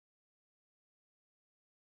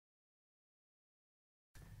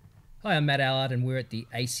Hi, I'm Matt Allard, and we're at the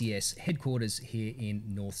ACS headquarters here in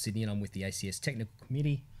North Sydney, and I'm with the ACS Technical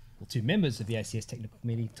Committee, well, two members of the ACS Technical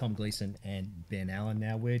Committee, Tom Gleeson and Ben Allen.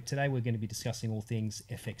 Now, today we're going to be discussing all things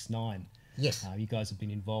FX9. Yes. You guys have been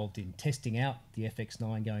involved in testing out the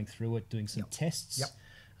FX9, going through it, doing some tests. Yep.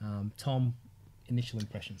 Tom, initial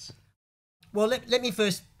impressions. Well, let me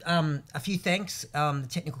first, a few thanks. The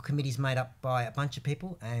technical committee is made up by a bunch of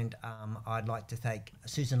people, and I'd like to thank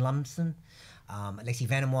Susan Lumsden, Alexi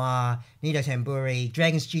Vanamois, Nito Tamburi,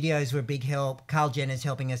 Dragon Studios were a big help, Carl Jenner's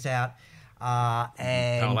helping us out,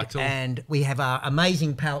 and we have our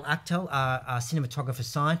amazing Pal Akhtal, our cinematographer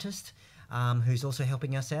scientist, who's also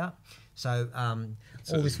helping us out. So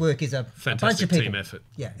all this work is a bunch of people. Team effort.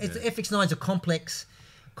 Yeah, it's, FX9 is a complex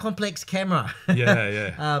camera.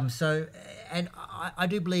 Yeah. And I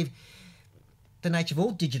do believe the nature of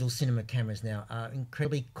all digital cinema cameras now are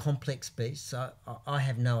incredibly complex beasts. So I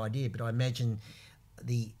have no idea, but I imagine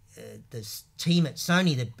the team at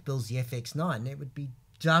Sony that builds the FX9, there would be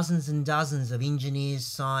dozens and dozens of engineers,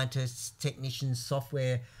 scientists, technicians,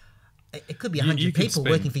 software. It could be 100 people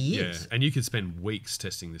working for years. Yeah, and you could spend weeks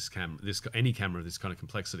testing this camera, any camera of this kind of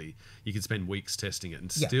complexity. You could spend weeks testing it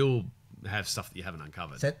and still have stuff that you haven't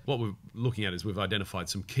uncovered. So, what we're looking at is we've identified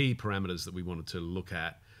some key parameters that we wanted to look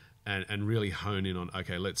at and really hone in on,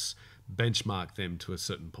 okay, let's benchmark them to a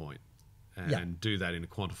certain point and do that in a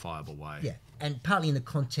quantifiable way. Yeah, and partly in the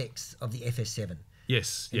context of the FS7.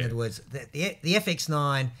 Yes. In other words, the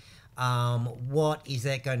FX9, what is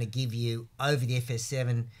that going to give you over the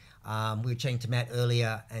FS7? We were chatting to Matt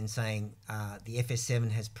earlier and saying the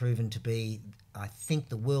FS7 has proven to be, I think,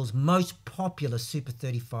 the world's most popular Super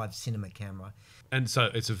 35 cinema camera. And so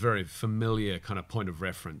it's a very familiar kind of point of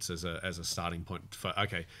reference as a starting point for,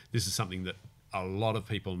 okay, this is something that a lot of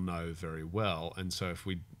people know very well. And so if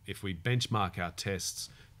we benchmark our tests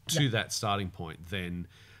to that starting point, then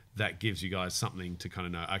that gives you guys something to kind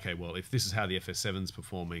of know, okay, well, if this is how the FS7 is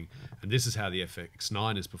performing and this is how the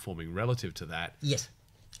FX9 is performing relative to that,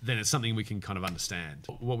 then it's something we can kind of understand.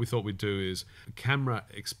 What we thought we'd do is a camera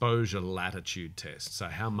exposure latitude test. So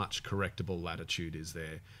how much correctable latitude is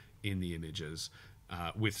there in the images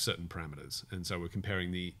with certain parameters. And so we're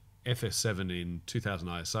comparing the FS7 in 2000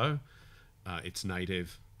 ISO, its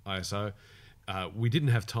native ISO. We didn't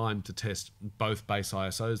have time to test both base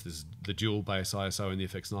ISOs. There's the dual base ISO in the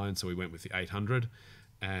FX9, so we went with the 800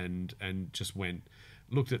 and just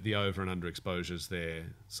looked at the over and under exposures there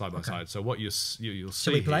side by side. So what you'll see.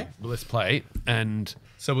 Shall we play? Well, let's play. And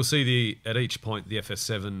so we'll see at each point the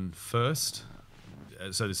FS7 first.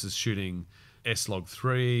 So this is shooting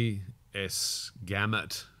S-Log3,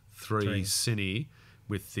 S-Gamut 3 Cine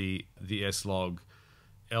with the S-Log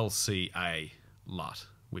LCA LUT,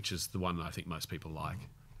 which is the one that I think most people like.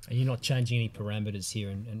 And you're not changing any parameters here,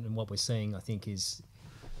 and what we're seeing, I think, is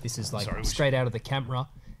this is like straight out of the camera,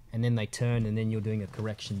 and then they turn, and then you're doing a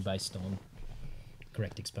correction based on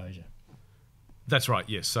correct exposure. That's right,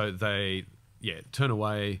 yes. So they, turn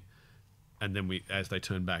away, and then as they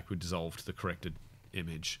turn back, we dissolved the corrected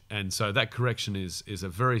image. And so that correction is a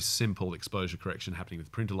very simple exposure correction happening with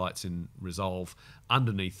printer lights in Resolve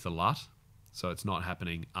underneath the LUT. So it's not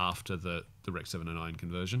happening after the Rec 709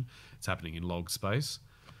 conversion. It's happening in log space.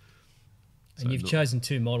 And so you've chosen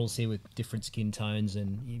two models here with different skin tones,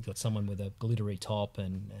 and you've got someone with a glittery top,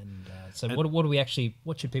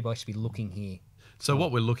 what should people actually be looking here? So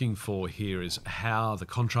what we're looking for here is how the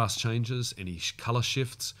contrast changes, any color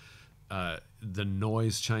shifts, the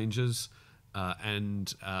noise changes,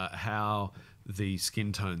 and how the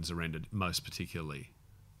skin tones are rendered most particularly.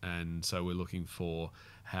 And so we're looking for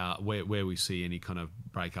where we see any kind of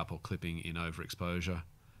breakup or clipping in overexposure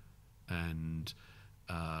and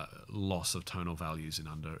loss of tonal values in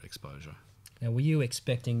underexposure. Now, were you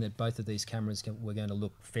expecting that both of these cameras were going to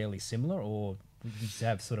look fairly similar, or did you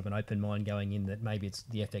have sort of an open mind going in that maybe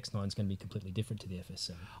the FX9 is going to be completely different to the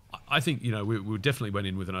FS7? I think, we definitely went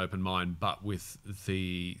in with an open mind, but with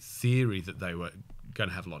the theory that they were going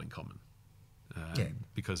to have a lot in common.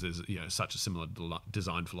 Because there's such a similar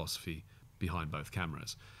design philosophy behind both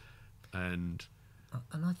cameras. And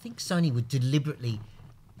I think Sony would deliberately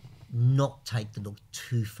not take the look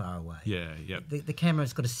too far away. The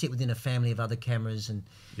camera's got to sit within a family of other cameras, and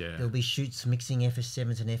there'll be shoots mixing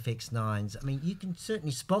FS7s and FX9s. I mean, you can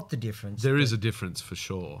certainly spot the difference. There is a difference for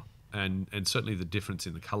sure, and certainly the difference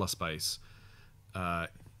in the color space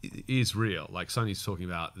is real. Like Sony's talking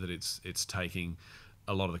about that it's taking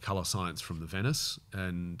a lot of the color science from the Venice,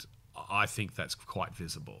 and I think that's quite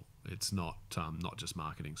visible. It's not just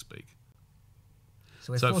marketing speak.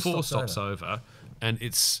 So four stops over, and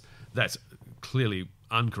that's clearly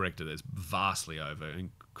uncorrected. It's vastly over, and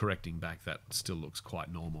correcting back, that still looks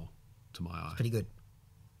quite normal. to my eye. Pretty good.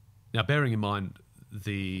 Now, bearing in mind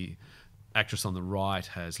the actress on the right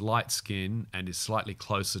has light skin and is slightly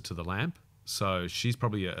closer to the lamp, so she's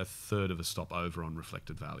probably a third of a stop over on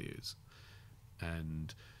reflected values,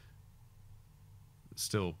 and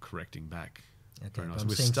still correcting back. Okay, Very nice. I'm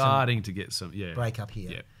We're seeing starting to get some break up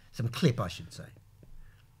here. Yeah. Some clip, I should say.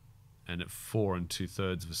 And at 4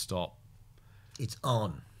 2/3 of a stop, It's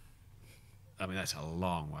on. I mean, that's a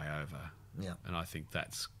long way over. Yeah. And I think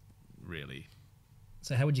that's really...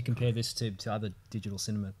 So how would you compare this to other digital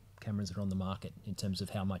cinema cameras that are on the market in terms of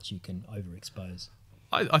how much you can overexpose?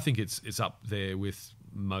 I think it's up there with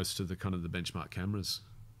most of the kind of the benchmark cameras,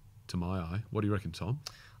 to my eye. What do you reckon, Tom?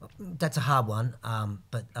 That's a hard one,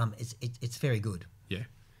 but it's very good. Yeah.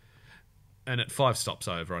 And at 5 stops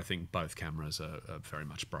over, I think both cameras are very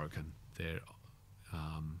much broken. They're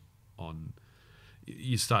on...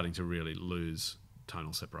 You're starting to really lose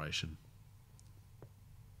tonal separation,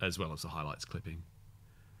 as well as the highlights clipping.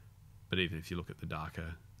 But even if you look at the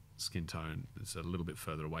darker skin tone, it's a little bit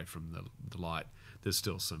further away from the light. There's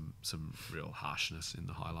still some real harshness in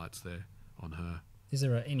the highlights there on her. Is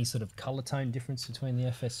there any sort of colour tone difference between the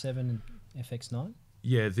FS7 and FX9?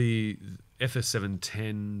 Yeah, the FS7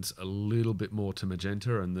 tends a little bit more to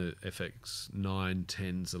magenta, and the FX9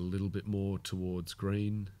 tends a little bit more towards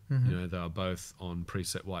green. You know, they are both on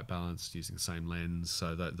preset white balance using the same lens,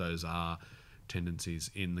 so those are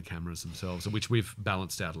tendencies in the cameras themselves, which we've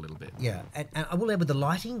balanced out a little bit. Yeah, and I will add with the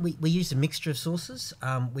lighting, we use a mixture of sources.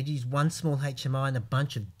 We use one small HMI and a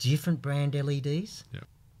bunch of different brand LEDs,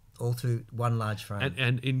 all through one large frame.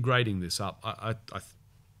 And in grading this up, I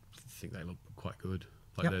think they look quite good.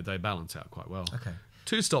 Like they balance out quite well. Okay.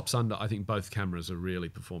 2 stops under, I think both cameras are really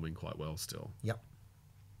performing quite well still. Yep.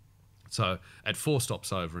 So at 4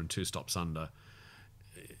 stops over and 2 stops under,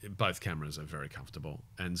 both cameras are very comfortable.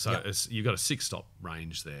 And so you've got a 6-stop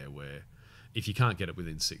range there where if you can't get it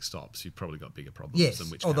within 6 stops, you've probably got bigger problems than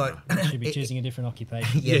which camera. You should be choosing a different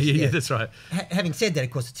occupation. Yeah, that's right. Having said that,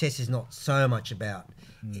 of course, the test is not so much about...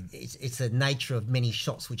 It's the nature of many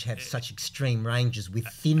shots which have such extreme ranges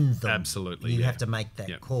within them. Absolutely, you have to make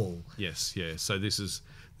that call. Yes, yeah. So this is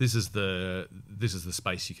the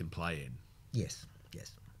space you can play in. Yes.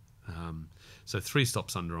 So 3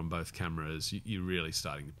 stops under on both cameras, you're really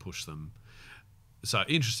starting to push them. So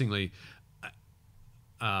interestingly,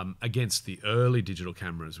 against the early digital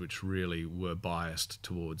cameras, which really were biased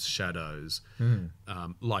towards shadows,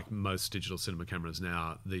 like most digital cinema cameras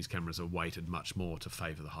now, these cameras are weighted much more to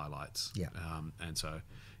favour the highlights. Yeah. And so,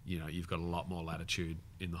 you know, you've got a lot more latitude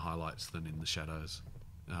in the highlights than in the shadows,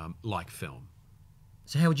 like film.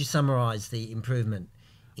 So how would you summarise the improvement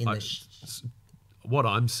in what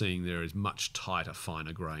I'm seeing there is much tighter,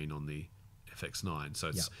 finer grain on the FX9. So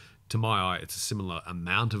it's, to my eye, it's a similar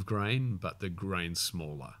amount of grain, but the grain's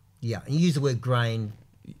smaller. Yeah, and you use the word grain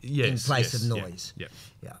in place of noise. Yeah.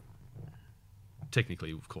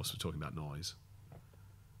 Technically, of course, we're talking about noise.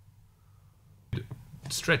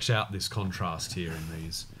 Stretch out this contrast here in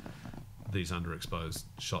these underexposed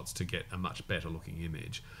shots to get a much better looking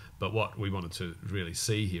image. But what we wanted to really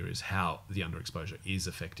see here is how the underexposure is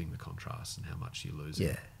affecting the contrast and how much you lose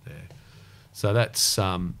there. So that's,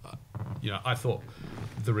 I thought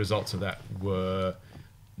the results of that were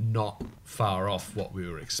not far off what we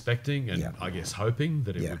were expecting, and I guess hoping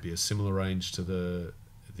that it would be a similar range to the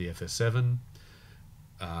FS7,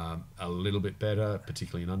 a little bit better,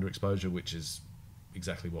 particularly in underexposure, which is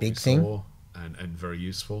exactly what we saw, and very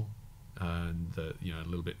useful, and a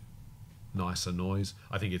little bit nicer noise.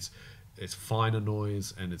 I think it's finer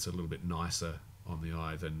noise, and it's a little bit nicer on the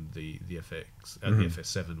eye than the FX the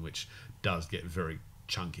FS7, which does get very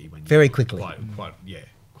chunky when very quickly.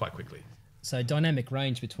 Quite quickly. So dynamic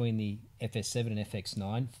range between the FS7 and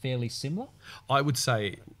FX9 fairly similar? I would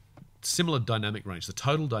say similar dynamic range. The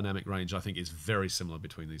total dynamic range, I think, is very similar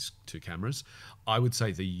between these two cameras. I would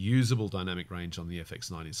say the usable dynamic range on the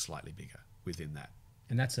FX9 is slightly bigger within that.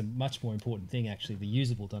 And that's a much more important thing, actually, the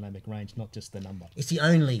usable dynamic range, not just the number. It's the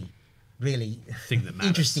only really thing that matters.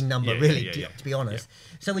 Interesting number, to be honest.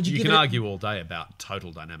 So would you give can argue all day about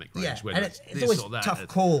total dynamic range, whether and it's always a tough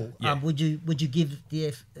call. Would you give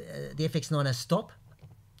the FX9 a stop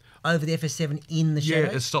over the FS7 in the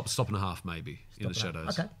shadows? Yeah, a stop and a half maybe in the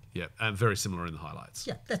shadows. Okay. Yeah, and very similar in the highlights.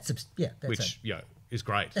 Yeah, that's is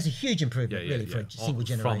great. That's a huge improvement, really, for a single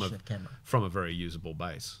generation of camera. From a very usable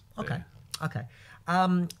base. Okay.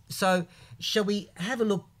 So shall we have a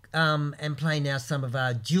look and play now some of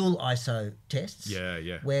our dual ISO tests?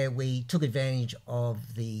 Where we took advantage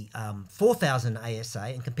of the 4000 ASA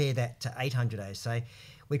and compared that to 800 ASA.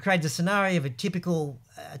 We created a scenario of a typical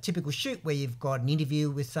shoot where you've got an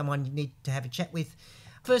interview with someone you need to have a chat with.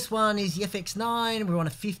 First one is the FX9. We're on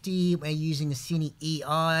a 50. We're using the Cine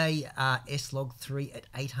EI S-Log 3 at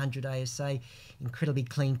 800 ASA. Incredibly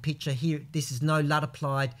clean picture. Here, this is no LUT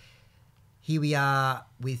applied. Here we are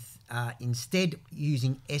with instead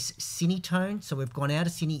using S-Cinetone. So we've gone out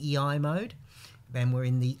of Cine EI mode and we're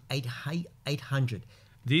in the 800.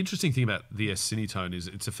 The interesting thing about the S-Cinetone is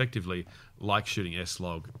it's effectively like shooting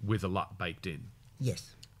S-Log with a LUT baked in.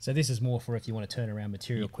 Yes. So this is more for if you want to turn around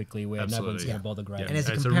material quickly where no one's going to bother grading. And as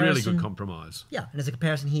a it's a really good compromise. Yeah, and as a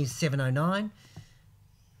comparison, here's 709.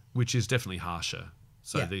 Which is definitely harsher.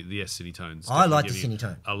 So Yeah. the S-Cinetone's I like the giving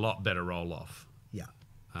Cinetone. a lot better roll-off. Yeah.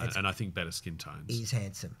 And I think better skin tones. He's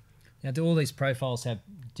handsome. Now, do all these profiles have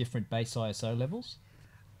different base ISO levels?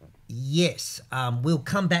 Yes. We'll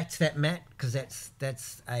come back to that, Matt, because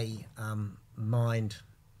that's a mind.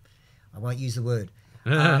 I won't use the word.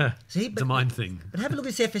 It's a mind thing. But have a look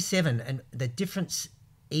at this FS7 and the difference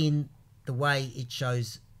in the way it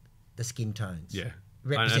shows the skin tones. Yeah.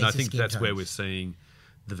 Represents And I the think skin that's where tones. we're seeing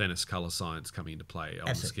the Venice colour science coming into play on the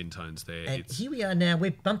Absolutely. skin tones there. And here we are now.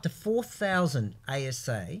 We've bumped to 4,000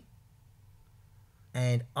 ASA,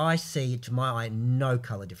 and I see, to my eye, no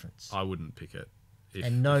colour difference. I wouldn't pick it. If,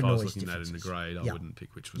 And no if I was noise looking at it in the differences. grade, I Yeah. wouldn't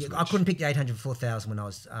pick which was Yeah, which. I couldn't pick the 800 for 4,000 when I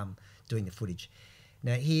was doing the footage.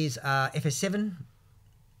 Now here's FS7.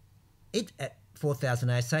 It at 4,000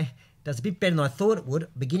 ASA does a bit better than I thought it would.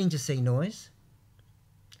 Beginning to see noise,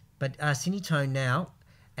 but Cinetone now,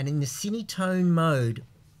 and in the Cinetone mode,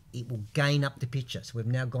 it will gain up the picture. So we've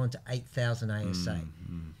now gone to 8,000 ASA.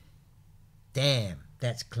 Damn,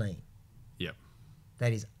 that's clean. Yep.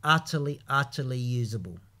 That is utterly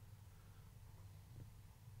usable.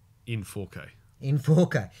 In 4K. In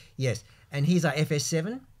 4K, yes. And here's our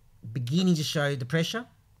FS7, beginning to show the pressure.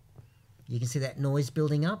 You can see that noise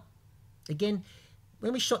building up. Again,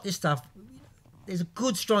 when we shot this stuff, there's a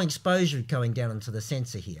good strong exposure going down onto the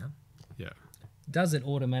sensor here. Yeah. Does it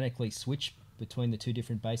automatically switch between the two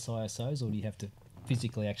different base ISOs, or do you have to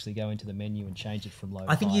physically actually go into the menu and change it from low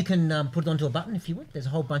to I think high? you can put it onto a button if you would. There's a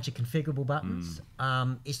whole bunch of configurable buttons.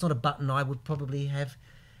 It's not a button I would probably have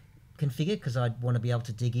configured because I'd want to be able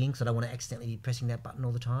to dig in because I don't want to accidentally be pressing that button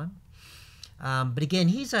all the time. But again,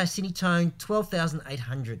 here's our Cinetone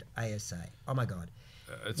 12,800 ASA. Oh my God.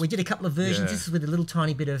 We did a couple of versions. Yeah. This is with a little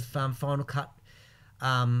tiny bit of Final Cut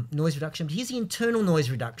noise reduction. But here's the internal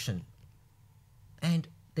noise reduction. And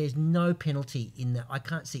there's no penalty in that. I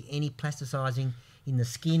can't see any plasticizing in the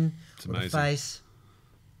skin or the amazing. face.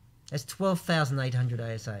 That's 12,800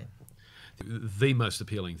 ASA. The most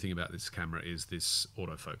appealing thing about this camera is this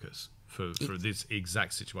autofocus for this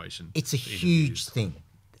exact situation. It's a for huge interviews. thing.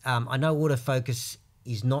 I know autofocus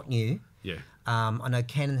is not new. Yeah. I know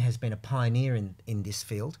Canon has been a pioneer in this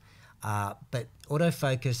field, but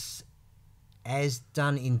autofocus, as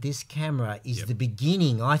done in this camera, is the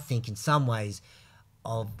beginning, I think, in some ways,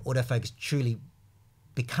 of autofocus truly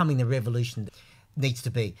becoming the revolution that needs to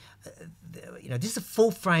be. This is a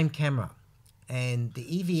full-frame camera, and the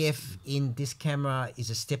EVF in this camera is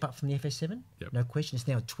a step up from the FS7. Yep. No question. It's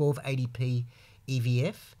now a 1280p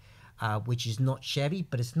EVF, which is not shabby,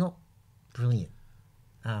 but it's not brilliant.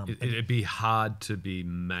 It'd be hard to be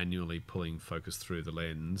manually pulling focus through the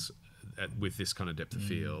lens with this kind of depth of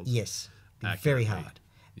field. Yes, very accurately. hard,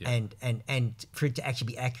 Yeah. and for it to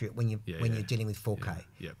actually be accurate when you're dealing with 4K.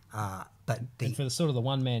 Yep. But And for the sort of the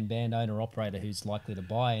one-man band owner operator who's likely to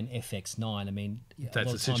buy an FX9, I mean, That's a lot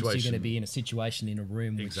a of times you're going to situation- be in a situation in a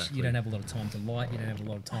room which Exactly. you don't have a lot of time to light, you don't have a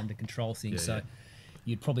lot of time to control things, Yeah, so yeah.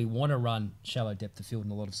 you'd probably want to run shallow depth of field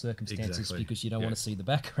in a lot of circumstances Exactly. because you don't Yeah. want to see the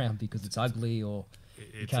background because it's ugly or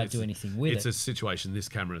you can't do anything with It's it. a situation this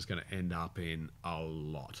camera is going to end up in a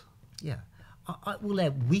lot. yeah, I will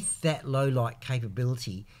add, with that low light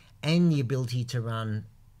capability and the ability to run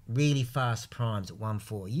really fast primes at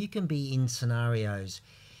 1.4, you can be in scenarios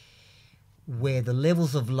where the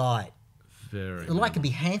levels of light, Very. the light can be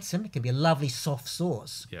handsome, it can be a lovely soft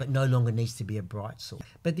source, Yeah. but no longer needs to be a bright source.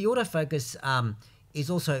 But the autofocus is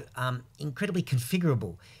also incredibly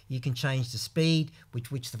configurable. You can change the speed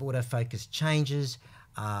with which the autofocus changes.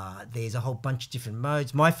 There's a whole bunch of different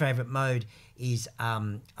modes. My favourite mode is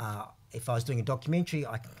if I was doing a documentary,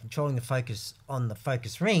 I can controlling the focus on the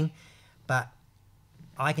focus ring, but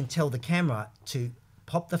I can tell the camera to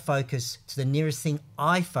pop the focus to the nearest thing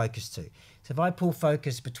I focus to. So if I pull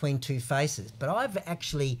focus between two faces, but I've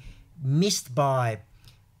actually missed by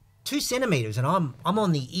 2 centimeters and I'm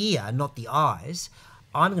on the ear, not the eyes,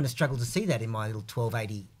 I'm going to struggle to see that in my little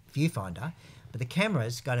 1280 viewfinder. But the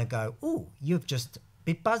camera's going to go, "Ooh, you've just a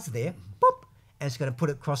bit buzzed there," boop, and it's going to put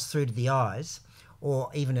it across through to the eyes.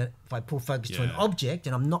 Or even if I pull focus to an Yeah. object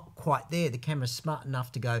and I'm not quite there, the camera's smart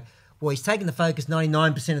enough to go, well, he's taking the focus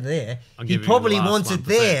 99% of there. I'm He giving you probably the last wants it 1%,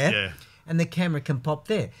 there, yeah. and the camera can pop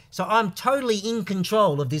there. So I'm totally in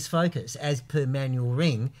control of this focus as per manual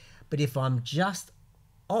ring. But if I'm just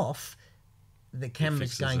off, the camera's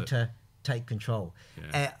fixes going it. to take control.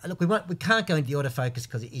 Yeah. Look, we can't go into the autofocus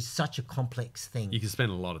because it is such a complex thing. You can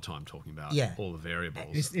spend a lot of time talking about all the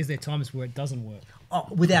variables. Is there times where it doesn't work? Oh,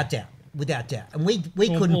 without doubt. And we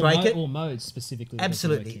couldn't break it. Or modes specifically. that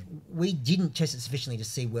doesn't Absolutely. work in. We didn't test it sufficiently to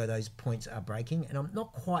see where those points are breaking. And I'm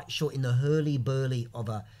not quite sure in the hurly-burly of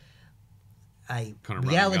a Kind of run and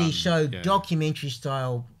reality gun, show, yeah. documentary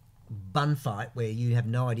style bun fight where you have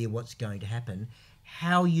no idea what's going to happen,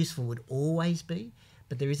 how useful it would always be.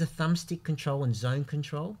 But there is a thumbstick control and zone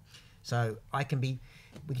control. So we can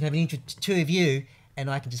have an intro to two of you, and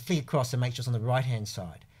I can just flick across and make sure it's on the right-hand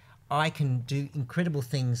side. I can do incredible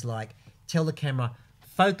things like tell the camera,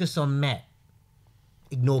 focus on Matt,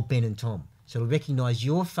 ignore Ben and Tom. So it'll recognise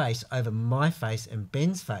your face over my face and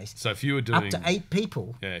Ben's face. So if you were doing up to 8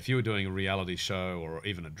 people. Yeah, if you were doing a reality show or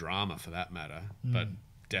even a drama for that matter, but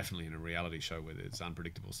definitely in a reality show where there's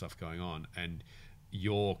unpredictable stuff going on, and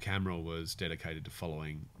your camera was dedicated to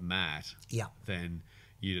following Matt, Yeah. then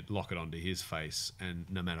you'd lock it onto his face, and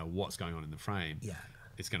no matter what's going on in the frame, Yeah.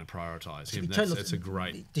 it's going to prioritise To him. be That's, totally- that's a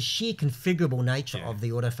great... The sheer configurable nature of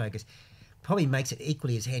the autofocus probably makes it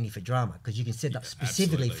equally as handy for drama because you can set it up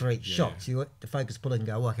specifically for each shot. So the focus puller can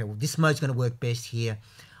go, okay, well, this mode's going to work best here.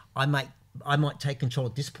 I might take control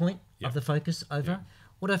at this point of the focus over.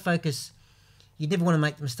 Autofocus, you never want to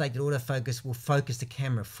make the mistake that autofocus will focus the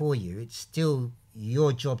camera for you. It's still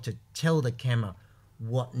your job to tell the camera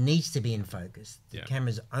what needs to be in focus. The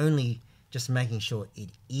camera's only just making sure it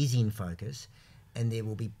is in focus, and there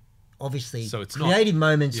will be obviously creative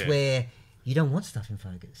moments where you don't want stuff in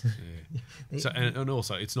focus. So, and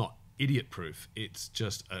also, it's not idiot-proof. It's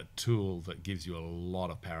just a tool that gives you a lot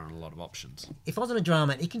of power and a lot of options. If I was on a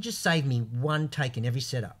drama, it can just save me one take in every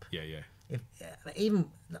setup. Yeah, yeah. If even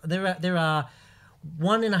there are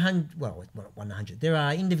 1 in 100. Well, not 1 in 100. There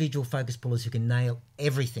are individual focus pullers who can nail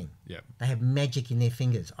everything. Yeah. They have magic in their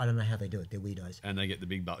fingers. I don't know how they do it. They're weirdos. And they get the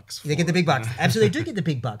big bucks. They get the big bucks. Absolutely, do get the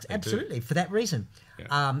big bucks. Absolutely, for that reason.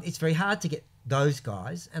 Yeah. It's very hard to get those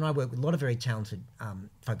guys, and I work with a lot of very talented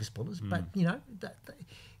focus pullers. But you know,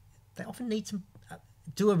 they often need some.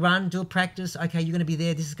 Do a run, do a practice. Okay, you're going to be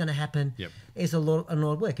there. This is going to happen. Yep. There's a lot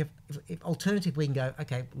of work. If alternatively we can go,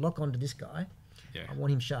 okay, lock onto this guy. Yeah. I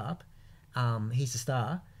want him sharp. He's the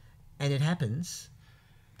star, and it happens.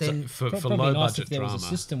 Then So for Probably low nice budget if there drama, was a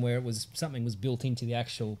system where something was built into the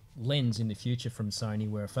actual lens in the future from Sony,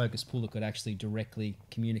 where a focus puller could actually directly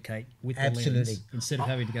communicate with the lens instead of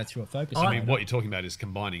having to go through a focus. I mean, monitor. what you're talking about is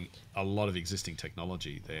combining a lot of existing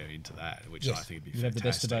technology there into that, which I think would be You'd have fantastic. the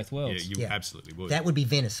best of both worlds. Yeah, you absolutely would. that would be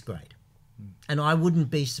Venice grade. And I wouldn't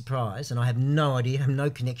be surprised, and I have no idea, have no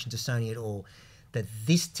connection to Sony at all, that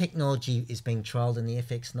this technology is being trialled in the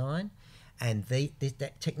FX9, and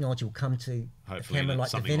that technology will come to a Hopefully camera like the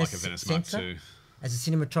something Venice, like a Venice Mark sensor. II. As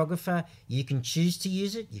a cinematographer, you can choose to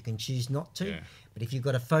use it, you can choose not to. Yeah. But if you've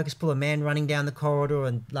got a focus puller man running down the corridor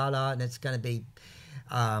and and it's going to be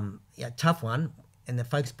a tough one, and the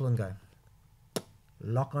focus puller can go,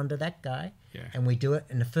 lock onto that guy, and we do it,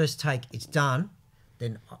 and the first take, it's done,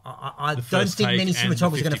 then I don't think many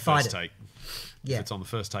cinematographers are going to fight it. Take. Yeah. If it's on the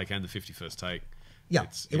first take and the 51st take. Yeah,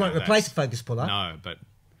 it won't replace a focus puller. No, but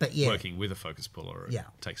yeah. working with a focus puller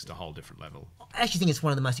takes it to a whole different level. I actually think it's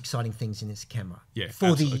one of the most exciting things in this camera. Yeah, for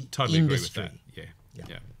absolutely. the Totally industry. agree with that.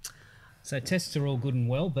 Yeah. So tests are all good and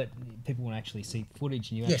well, but people want to actually see footage,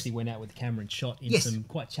 and you Yes. actually went out with the camera and shot in Yes. some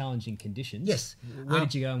quite challenging conditions. Yes. Where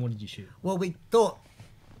did you go and what did you shoot? Well, we thought,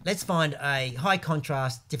 let's find a high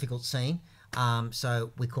contrast, difficult scene.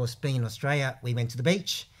 So, we, of course, being in Australia, we went to the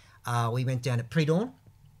beach. We went down at pre-dawn.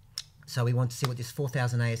 So we wanted to see what this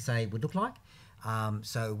 4000 ASA would look like.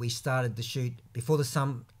 So we started the shoot before the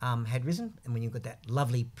sun had risen, and when you've got that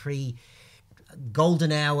lovely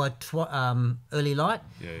golden hour early light,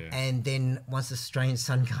 and then once the Australian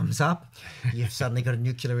sun comes up, you've suddenly got a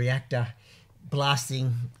nuclear reactor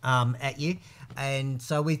blasting at you. And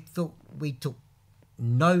so we thought we took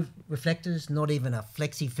no reflectors, not even a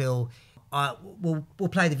flexi fill. We'll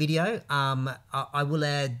play the video. I will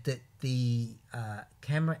add that the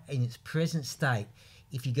camera in its present state,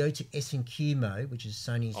 if you go to S&Q mode, which is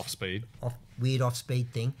Sony's weird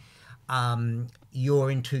off-speed thing, you're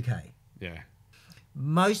in 2K. Yeah.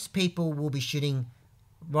 Most people will be shooting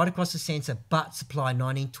right across the sensor, but supply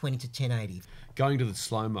 1920 to 1080. Going to the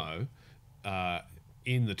slow-mo,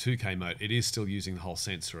 in the 2K mode, it is still using the whole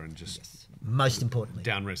sensor and just Most importantly.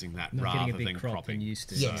 down-resing that Not rather getting a big than crop cropping. than used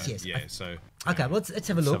to. Yes, yes. Yeah, so Okay, well, let's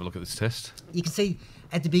have a let's look. have a look at this test. You can see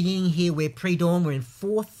at the beginning here, we're pre-dawn. We're in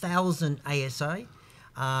 4,000 ASA.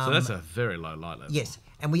 So that's a very low light level. Yes,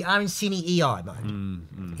 and we are in Cine EI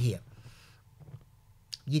mode here.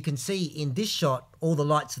 You can see in this shot, all the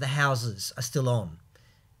lights of the houses are still on.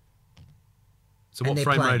 So And what they're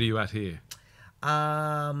frame playing. rate are you at here?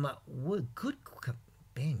 Good,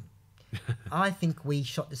 Ben. I think we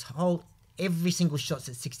shot every single shot's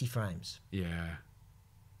at 60 frames. Yeah.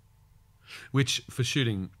 Which, for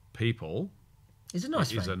shooting people, It's a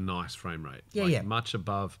nice is a frame. nice frame rate. Yeah, yeah. Much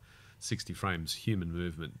above 60 frames, human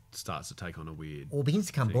movement starts to take on a weird... Or begins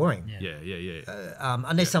to become boring. Yeah.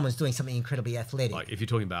 Unless someone's doing something incredibly athletic. Like, if you're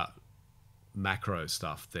talking about macro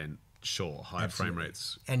stuff, then sure, higher frame Absolutely.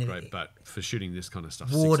 rates, And great. But for shooting this kind of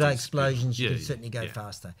stuff... Water 60 's explosions, you good. can certainly go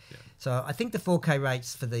faster. Yeah. So I think the 4K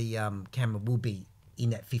rates for the camera will be in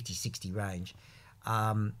that 50-60 range.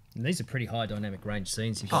 And these are pretty high dynamic range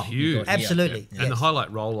scenes. You've huge. you've got here. Absolutely. And the Yes.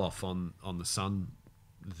 highlight roll-off on the sun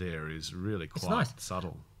there is really quite nice.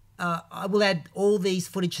 subtle. I will add all these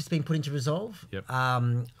footage has been put into Resolve. Yep.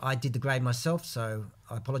 I did the grade myself, so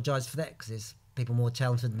I apologise for that because there's people more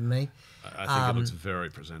talented than me. I think it looks very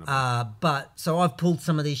presentable. But so I've pulled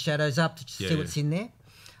some of these shadows up to see what's in there.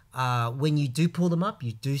 When you do pull them up,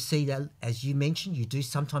 you do see that, as you mentioned, you do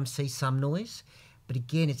sometimes see some noise. But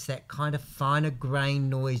again, it's that kind of finer grain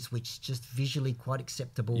noise, which is just visually quite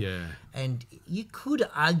acceptable. Yeah. And you could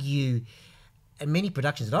argue, in many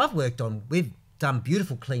productions that I've worked on, we've done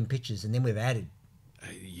beautiful, clean pictures, and then we've added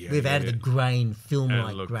added the grain, film-like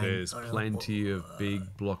And look, grain. there's plenty of big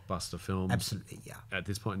blockbuster films. Absolutely, yeah. At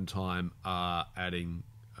this point in time, are adding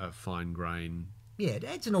a fine grain. Yeah, it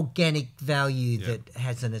adds an organic value that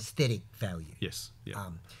has an aesthetic value. Yes.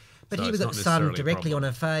 Yeah. But So here it's we've got not the sun necessarily a directly on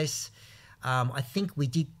problem. her face. I think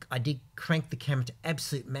I did crank the camera to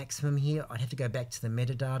absolute maximum here. I'd have to go back to the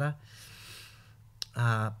metadata.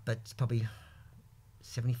 But it's probably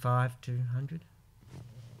 75 to 100.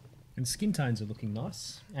 And skin tones are looking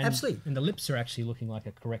nice. And, Absolutely. And the lips are actually looking like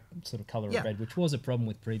a correct sort of colour Yeah. of red, which was a problem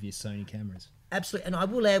with previous Sony cameras. Absolutely. And I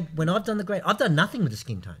will add, when I've done the grade, I've done nothing with the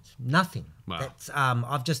skin tones. Nothing. Wow. That's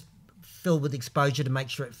I've just filled with exposure to make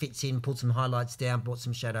sure it fits in, pulled some highlights down, brought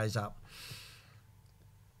some shadows up.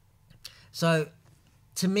 So,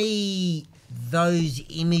 to me, those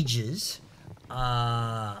images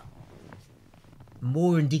are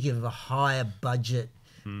more indicative of a higher budget,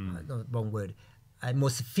 not wrong word, more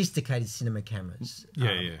sophisticated cinema cameras.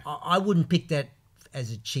 Yeah. I wouldn't pick that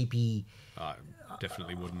as a cheapie. I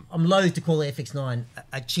definitely wouldn't. I'm loath to call the FX9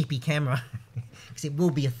 a cheapie camera because it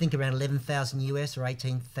will be, I think, around 11,000 US or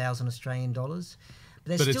 18,000 Australian dollars.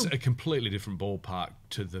 But But it's a completely different ballpark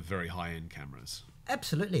to the very high-end cameras.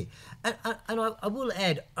 absolutely. And I will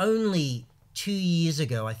add, only 2 years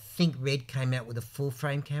ago, I think Red came out with a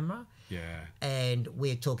full-frame camera. Yeah. And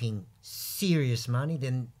we're talking serious money.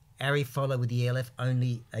 Then Arri followed with the ELF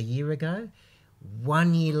only a year ago.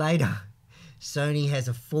 1 year later, Sony has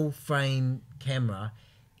a full-frame camera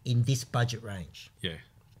in this budget range, Yeah.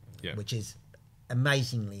 which is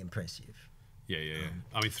amazingly impressive. Yeah.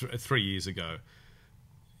 I mean, 3 years ago,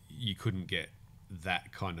 you couldn't get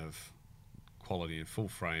that kind of quality in full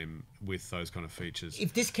frame with those kind of features.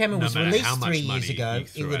 If this camera No was matter released how much 3 years money ago, you it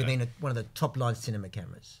threw would at have been one of the top-line cinema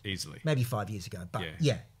cameras. Easily. Maybe 5 years ago. But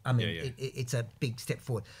Yeah. I mean, Yeah. it's a big step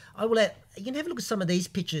forward. I will add, you can have a look at some of these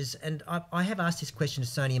pictures, and I have asked this question to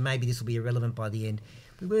Sony, and maybe this will be irrelevant by the end.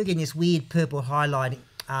 We were getting this weird purple highlighting.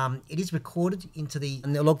 It is recorded into the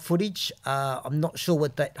log footage. I'm not sure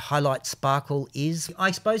what that highlight sparkle is. I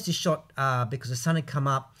exposed this shot because the sun had come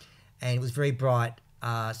up and it was very bright.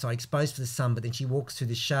 So I exposed for the sun, but then she walks through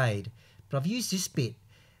the shade. But I've used this bit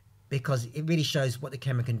because it really shows what the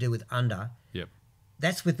camera can do with under. Yep.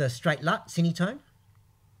 That's with the straight LUT Cinetone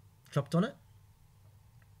dropped on it.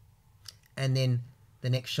 And then the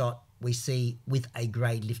next shot we see with a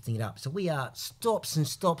grade lifting it up. So we are stops and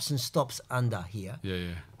stops and stops under here.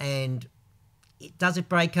 Yeah. And does it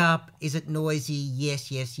break up? Is it noisy?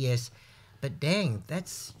 Yes. But dang,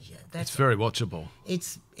 that's It's very watchable.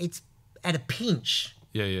 it's at a pinch.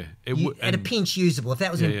 Yeah. At a pinch usable. If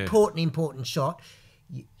that was an Yeah. important shot,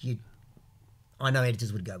 I know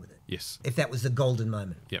editors would go with it. Yes. If that was the golden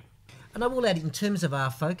moment. Yep. And I will add, in terms of our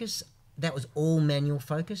focus, that was all manual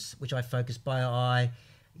focus, which I focused by eye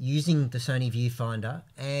using the Sony viewfinder.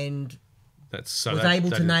 And was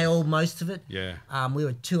able to nail most of it. Yeah. We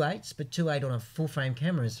were 2.8s, but 2.8 on a full frame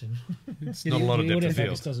camera is... It's not a lot of depth of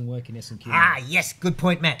field. Doesn't work in S&Q. Yes, good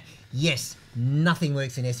point, Matt. Yes, nothing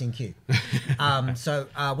works in S&Q. So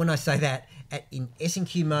when I say that, in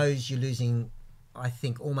S&Q modes, you're losing, I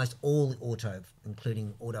think, almost all the auto,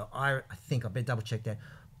 including auto iris. I think I better double check that.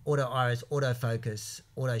 Auto iris, auto focus,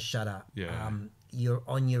 auto shutter. Yeah. You're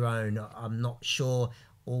on your own. I'm not sure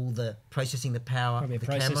all the processing the power Probably of a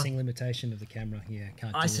the processing camera. limitation of the camera. Yeah,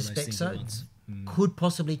 can't do I all those suspect things so. at once. Could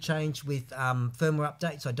possibly change with firmware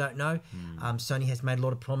updates. I don't know. Sony has made a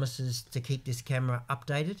lot of promises to keep this camera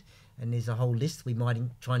updated, and there's a whole list we might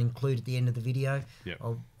try and include at the end of the video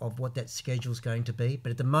of what that schedule is going to be.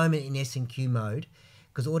 But at the moment in S&Q mode,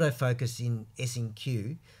 because autofocus in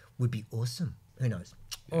S&Q would be awesome. Who knows?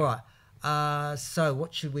 Yeah. All right. So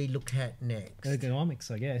what should we look at next? Ergonomics,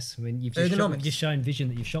 I guess. I mean, you've just shown vision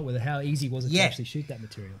that you've shot with it. How easy was it to actually shoot that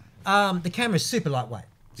material? The camera is super lightweight.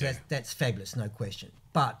 So that's fabulous, no question.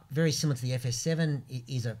 But very similar to the FS7, it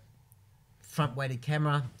is a front-weighted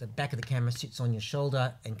camera. The back of the camera sits on your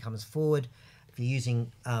shoulder and comes forward. If you're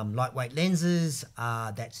using lightweight lenses,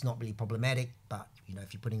 that's not really problematic. But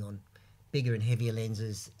if you're putting on bigger and heavier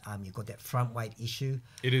lenses, you've got that front weight issue.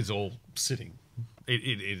 It is all sitting.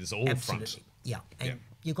 It is all Absolutely. front. Yeah, and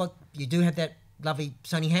you do have that lovely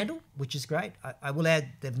Sony handle, which is great. I will add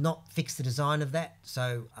they've not fixed the design of that,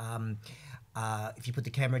 so if you put the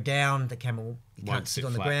camera down, the camera you can't sit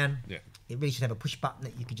on the ground. Yeah. It really should have a push button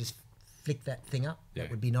that you could just flick that thing up. That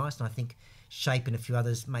would be nice, and I think Shape and a few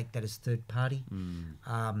others make that as third party.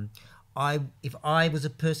 If I was a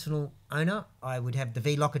personal owner, I would have the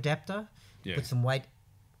V-lock adapter, put some weight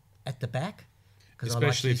at the back.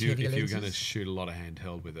 Especially if you're going to shoot a lot of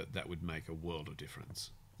handheld with it, that would make a world of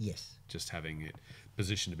difference. Yes. Just having it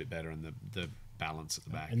positioned a bit better and the balance at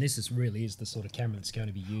the back. And this really is the sort of camera that's going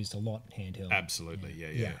to be used a lot handheld. Absolutely,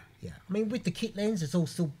 yeah. I mean, with the kit lens, it's all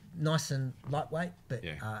still nice and lightweight, but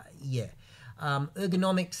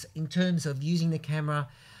ergonomics in terms of using the camera.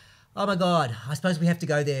 Oh my God, I suppose we have to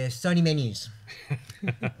go there. Sony menus.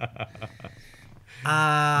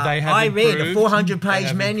 I read a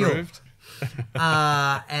 400-page manual.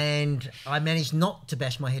 And I managed not to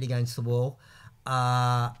bash my head against the wall.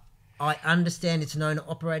 I understand it's an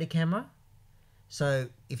owner-operator camera, so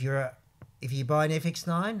if you buy an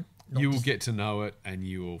FX9, you will get to know it, and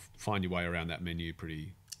you will find your way around that menu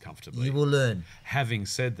pretty comfortably. You will learn. Having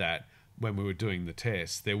said that, when we were doing the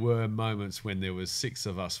test, there were moments when there was 6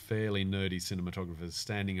 of us fairly nerdy cinematographers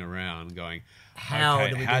standing around going, how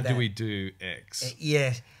do we do X?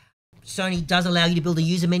 Yes. Sony does allow you to build a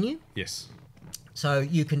user menu. Yes. So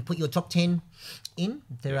you can put your top 10 in.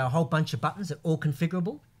 There are a whole bunch of buttons that are all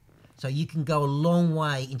configurable. So you can go a long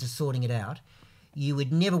way into sorting it out. You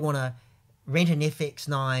would never want to rent an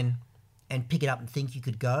FX9 and pick it up and think you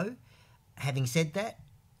could go. Having said that,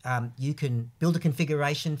 you can build a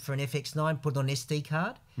configuration for an FX9, put it on an SD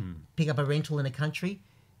card, pick up a rental in a country,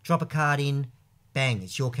 drop a card in, bang,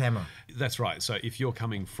 it's your camera. That's right. So if you're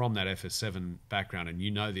coming from that FS7 background and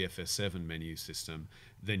you know the FS7 menu system,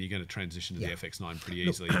 then you're going to transition to the FX9 pretty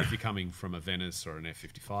easily. If you're coming from a Venice or an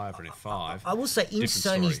F55 or an F5, I will say, in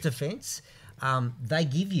Sony's defense, they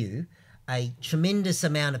give you a tremendous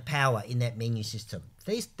amount of power in that menu system.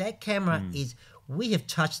 That camera is, we have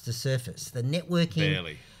touched the surface. The networking,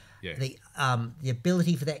 barely. Yeah. The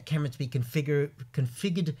ability for that camera to be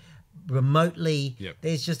configured remotely. Yep.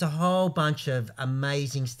 There's just a whole bunch of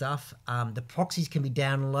amazing stuff. The proxies can be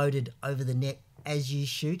downloaded over the net as you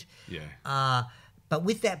shoot. Yeah. But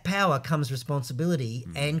with that power comes responsibility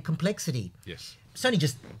and complexity. Yes. Sony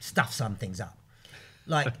just stuffs some things up.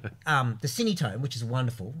 Like the Cinetone, which is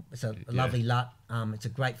wonderful. It's a lovely LUT. It's a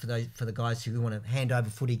great for the guys who want to hand over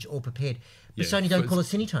footage all prepared. But Sony don't call it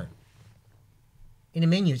Cinetone. In a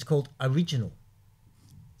menu, it's called Original.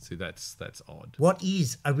 See, that's odd. What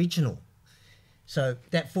is Original? So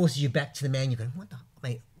that forces you back to the menu going, what the... I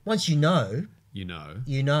mean, once you know... You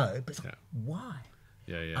know. But why?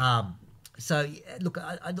 Yeah. So, look,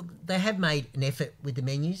 they have made an effort with the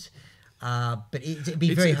menus, but it'd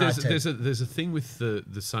be very hard to... There's a thing with the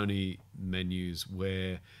Sony menus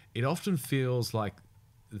where it often feels like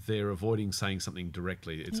they're avoiding saying something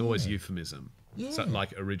directly. It's always euphemism. Yeah. So,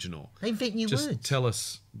 like Original. They invent new words. Just tell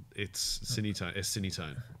us it's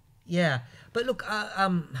Cinetone. Yeah. But look,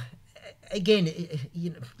 again,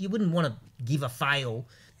 you wouldn't want to give a fail.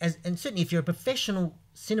 And certainly if you're a professional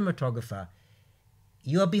cinematographer,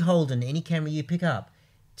 you are beholden, any camera you pick up,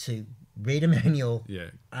 to read a manual, Yeah.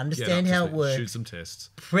 understand Get up how to it speed, works, shoot some tests.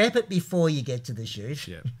 prep it before you get to the shoot,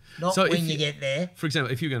 Yeah. not So if when you get there. For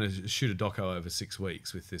example, if you're going to shoot a doco over 6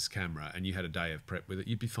 weeks with this camera and you had a day of prep with it,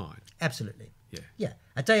 you'd be fine. Absolutely. Yeah. Yeah,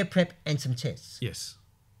 a day of prep and some tests. Yes.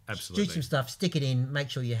 Absolutely. Shoot some stuff, stick it in, make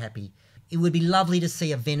sure you're happy. It would be lovely to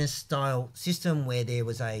see a Venice-style system where there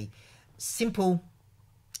was a simple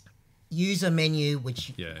user menu,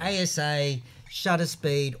 which Yeah. ASA, shutter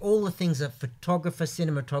speed, all the things that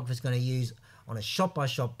cinematographers going to use on a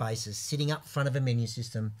shot-by-shot basis, sitting up front of a menu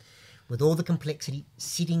system with all the complexity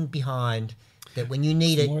sitting behind, that when you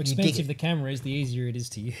need The it, more you dig expensive it. the camera is, the easier it is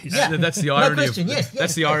to use. Yeah. That's the No irony question, of yes,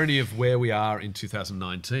 that's the yes. irony of where we are in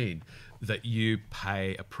 2019, that you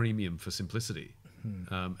pay a premium for simplicity.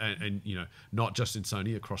 And you know, not just in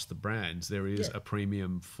Sony, across the brands, there is Yeah. a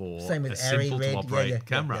premium for Same with a simple Red, to operate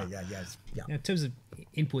camera. Yeah. Now, in terms of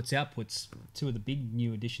inputs, outputs, two of the big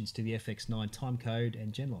new additions to the FX9, time code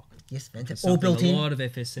and Genlock. Yes, fantastic. It's All something built in. A lot of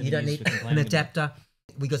FS7 You don't users need were an complaining about. adapter.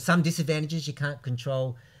 We got some disadvantages. You can't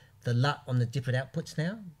control the LUT on the different outputs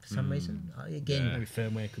now for some reason. Again, Yeah. Maybe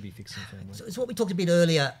firmware could be fixing firmware. so it's what we talked a bit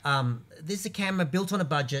earlier. This is a camera built on a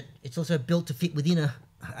budget. It's also built to fit within a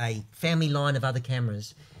family line of other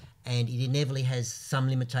cameras, and it inevitably has some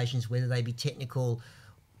limitations, whether they be technical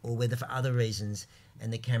or whether for other reasons,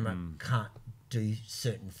 and the camera can't do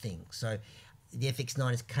certain things. So the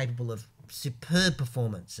FX9 is capable of superb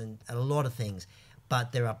performance and a lot of things,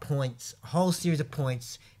 but there are points, a whole series of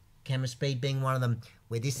points, camera speed being one of them,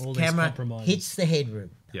 where this All these camera compromises. hits the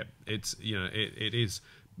headroom. Yeah, it's, you know, it is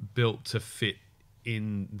built to fit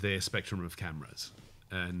in their spectrum of cameras,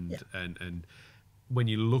 and and when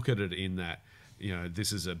you look at it in that, you know,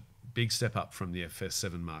 this is a big step up from the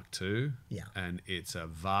FS7 Mark II, Yeah. and it's a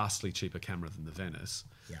vastly cheaper camera than the Venice.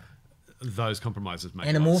 Yeah. Those compromises make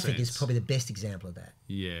a lot of Anamorphic is sense. probably the best example of that.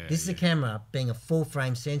 Yeah, This is a camera, being a full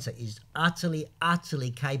frame sensor, is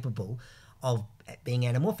utterly capable of being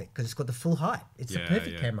anamorphic because it's got the full height. It's the Yeah,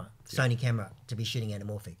 perfect yeah. camera, Sony camera, to be shooting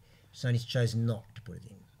anamorphic. Sony's chosen not to put it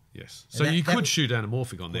in. Yes, And so that- you that could was- shoot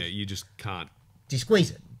anamorphic on there. You just can't Do you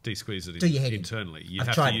squeeze it? de-squeeze it Do your head in. internally. You'd I've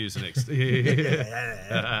have tried to it. use an extra.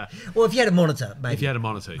 Or if you had a monitor, maybe. If you had a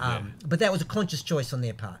monitor, yeah. But that was a conscious choice on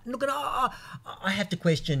their part. Look, I have to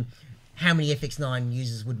question how many FX9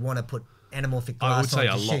 users would want to put anamorphic glass I would say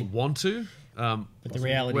on a to lot shoot. want to. But the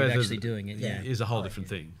reality of whether actually doing it, yeah. is a whole different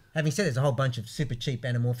thing. Having said, there's a whole bunch of super cheap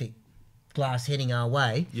anamorphic glass heading our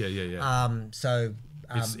way. Yeah. So,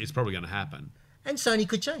 It's probably going to happen. and Sony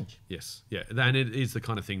could change. Yes, yeah, and it is the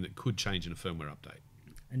kind of thing that could change in a firmware update.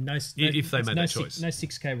 And If they made that choice. No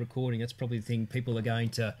 6K recording, that's probably the thing people are going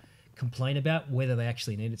to complain about. Whether they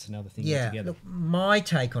actually need it's another thing Yeah. altogether. Look, my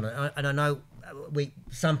take on it, and I know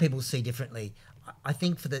some people see differently. I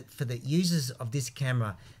think for the users of this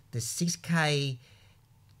camera, the 6K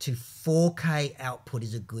to 4K output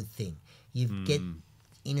is a good thing. You get,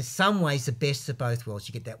 in some ways, the best of both worlds.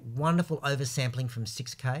 You get that wonderful oversampling from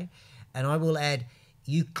 6K, and I will add,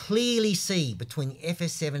 you clearly see between the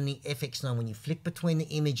FS7 and the FX9, when you flick between the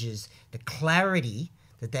images, the clarity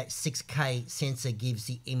that 6K sensor gives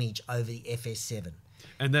the image over the FS7.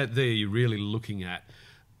 And that there you're really looking at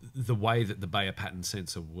the way that the Bayer pattern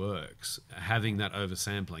sensor works. Having that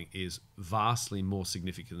oversampling is vastly more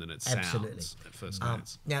significant than it sounds Absolutely. at first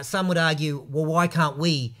glance. Now, some would argue, well, why can't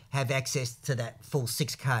we have access to that full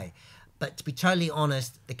 6K? But to be totally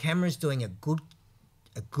honest, the camera is doing a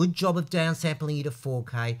good job of downsampling you to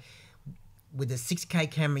 4K. With a 6K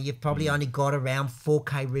camera, you've probably only got around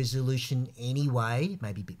 4K resolution anyway,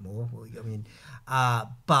 maybe a bit more. I mean,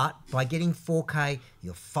 but by getting 4K,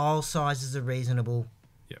 your file sizes are reasonable.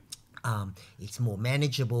 Yeah. It's more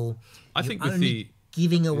manageable. I You're think with only the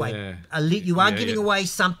giving away Yeah. you are Yeah, giving yeah. away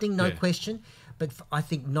something, no Yeah. question. But I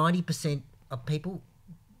think 90% of people,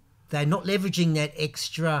 they're not leveraging that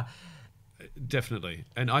extra. Definitely.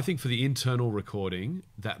 And I think for the internal recording,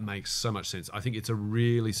 that makes so much sense. I think it's a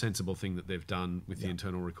really sensible thing that they've done with the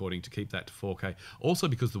internal recording to keep that to 4K. Also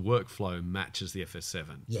because the workflow matches the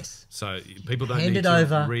FS7. Yes. So people don't Hand need it to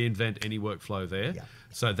over. reinvent any workflow there. Yeah.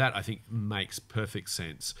 So that, I think, makes perfect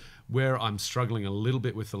sense. Where I'm struggling a little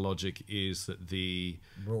bit with the logic is that the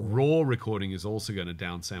raw recording is also going to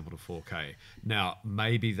downsample to 4K. Now,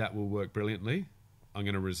 maybe that will work brilliantly. I'm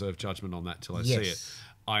going to reserve judgment on that till I see it. Yes.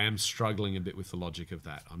 I am struggling a bit with the logic of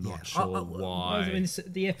that. I'm not Yeah. sure why. I mean,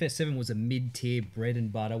 the FS7 was a mid-tier bread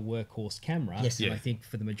and butter workhorse camera. Yes. And Yeah. I think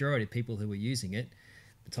for the majority of people who were using it,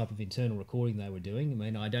 the type of internal recording they were doing, I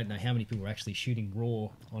mean, I don't know how many people were actually shooting raw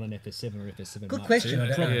on an FS7 or FS7 Good Mark question.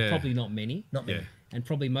 II. I don't know. Probably not many. Not many. Yeah. And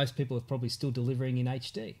probably most people are probably still delivering in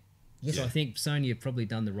HD. Yes. So I think Sony have probably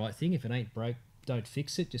done the right thing. If it ain't broke, don't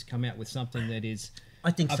fix it. Just come out with something that is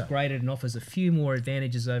I think so. upgraded and offers a few more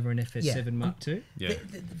advantages over an FS7 Mark II. Yeah.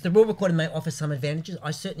 The raw recorder may offer some advantages.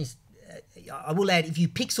 I certainly, I will add, if you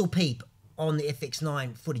pixel peep on the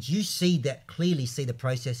FX9 footage, you clearly see the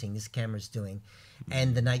processing this camera's doing,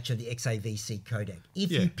 and the nature of the XAVC codec.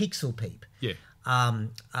 If you pixel peep,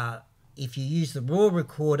 if you use the raw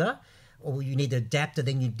recorder, or you need an adapter,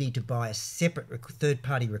 then you need to buy a separate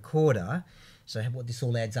third-party recorder. So what this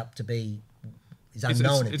all adds up to be is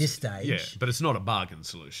unknown at this stage. Yeah, but it's not a bargain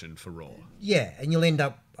solution for RAW. Yeah, and you'll end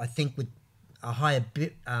up, I think, with a higher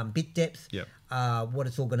bit depth. Yep. What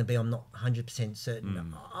it's all going to be, I'm not 100%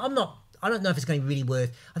 certain. I don't know if it's going to be really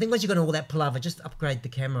worth. I think once you've got all that palaver, just upgrade the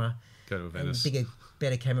camera. Go to a Venice. Bigger,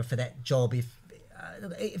 better camera for that job.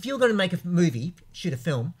 If you're going to make a movie, shoot a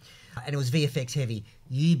film, and it was VFX heavy,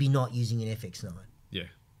 you'd be not using an FX9. Yeah.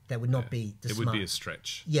 That would not be the smart. It would be a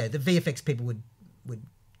stretch. Yeah, the VFX people would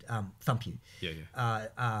thump you.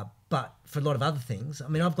 Yeah. But for a lot of other things, I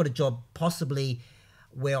mean, I've got a job possibly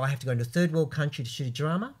where I have to go into a third world country to shoot a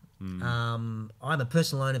drama. I'm a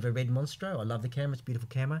personal owner of a Red Monstro. I love the camera. It's a beautiful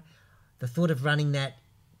camera. The thought of running that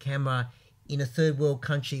camera in a third world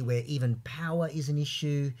country where even power is an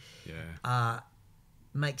issue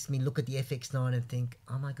makes me look at the FX9 and think,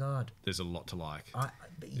 oh my God. There's a lot to like.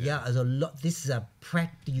 There's a lot. This is a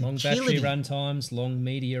practical long battery run times, long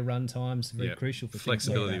media run times, very crucial for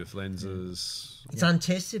flexibility with lenses. It's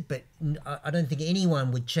untested, but I don't think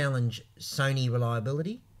anyone would challenge Sony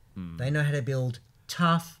reliability. They know how to build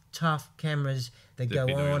tough cameras that go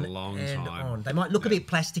on and on. They might look a bit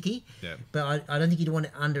plasticky, but I don't think you'd want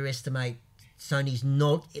to underestimate Sony's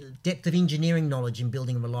depth of engineering knowledge in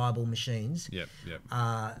building reliable machines.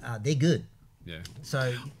 They're good. Yeah.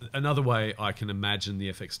 So another way I can imagine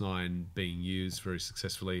the FX9 being used very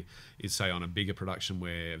successfully is, say, on a bigger production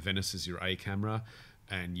where Venice is your A camera,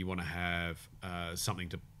 and you want to have something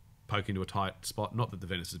to poke into a tight spot. Not that the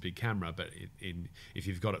Venice is a big camera, but if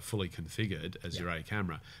you've got it fully configured as your A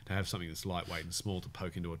camera, to have something that's lightweight and small to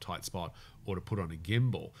poke into a tight spot, or to put on a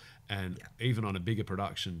gimbal, and even on a bigger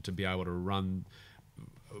production to be able to run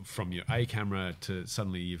from your A camera to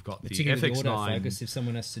suddenly you've got the FX9 the autofocus if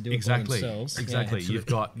someone has to do it by themselves. Exactly. You've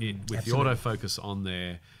got it with the autofocus on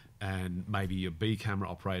there, and maybe your B camera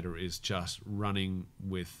operator is just running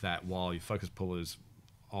with that while your focus puller's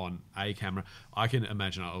on A camera. I can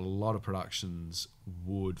imagine a lot of productions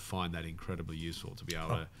would find that incredibly useful to be able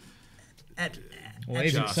to. Or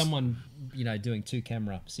even someone, doing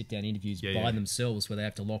 2-camera sit-down interviews by themselves, where they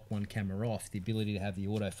have to lock one camera off. The ability to have the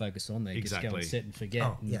autofocus on there, just go and set and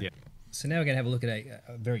forget. So now we're going to have a look at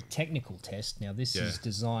a very technical test. Now this is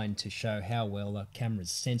designed to show how well a camera's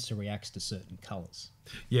sensor reacts to certain colours.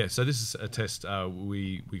 Yeah. So this is a test.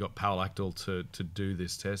 We got Powell Actal to do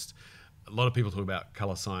this test. A lot of people talk about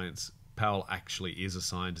colour science. Powell actually is a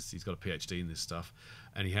scientist. He's got a PhD in this stuff,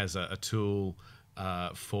 and he has a tool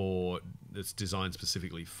that's designed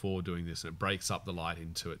specifically for doing this, and it breaks up the light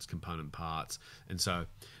into its component parts, and so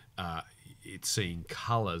it's seeing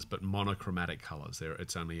colours, but monochromatic colours.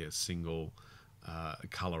 It's only a single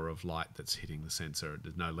colour of light that's hitting the sensor.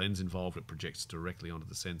 There's no lens involved. It projects directly onto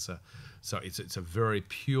the sensor, so it's a very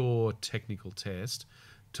pure technical test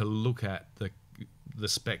to look at the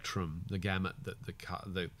spectrum, the gamut that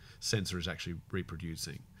the sensor is actually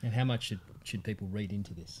reproducing. And how much should people read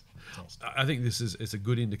into this test? I think it's a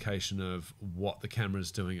good indication of what the camera is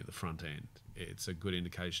doing at the front end. It's a good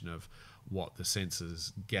indication of what the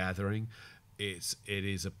sensor's gathering. It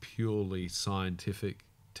is a purely scientific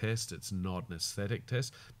test. It's not an aesthetic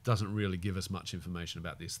test. It doesn't really give us much information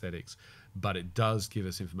about the aesthetics, but it does give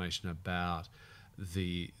us information about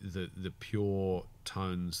the pure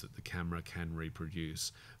tones that the camera can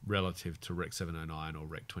reproduce relative to Rec 709 or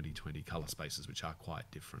Rec 2020 color spaces, which are quite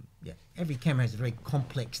different. Yeah, every camera has a very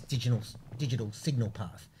complex digital signal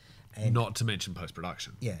path, and not to mention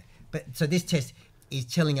post-production. Yeah, but so this test is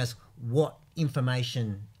telling us what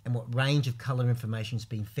information and what range of color information is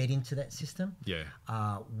being fed into that system. Yeah.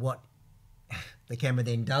 What the camera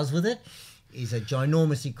then does with it is a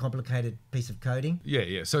ginormously complicated piece of coding.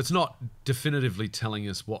 Yeah. So it's not definitively telling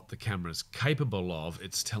us what the camera's capable of,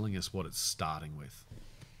 it's telling us what it's starting with.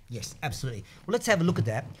 Yes, absolutely. Well, let's have a look at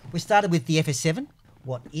that. We started with the FS7,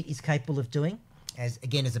 what it is capable of doing, as a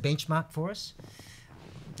benchmark for us.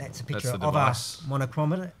 That's a picture of our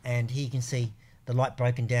monochromator, and here you can see the light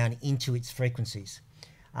broken down into its frequencies.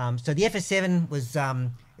 So the FS7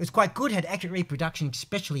 was quite good, had accurate reproduction,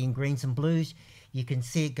 especially in greens and blues. You can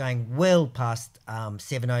see it going well past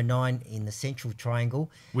 709 in the central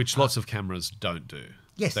triangle. Which lots of cameras don't do.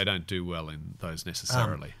 Yes. They don't do well in those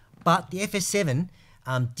necessarily. But the FS7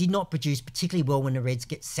 did not produce particularly well when the reds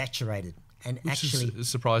get saturated. And Which is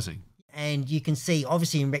surprising. And you can see,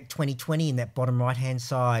 obviously, in Rec 2020, in that bottom right-hand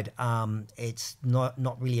side, it's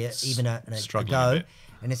not really even a Struggling a go, bit.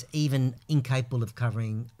 and it's even incapable of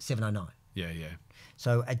covering 709. Yeah.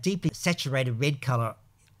 So a deeply saturated red colour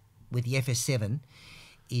with the FS7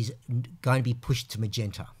 is going to be pushed to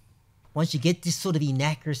magenta. Once you get this sort of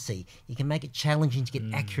inaccuracy, you can make it challenging to get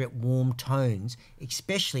accurate warm tones,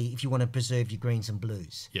 especially if you want to preserve your greens and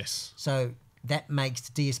blues. Yes. So that makes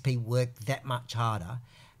the DSP work that much harder.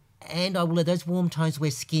 And I will let those warm tones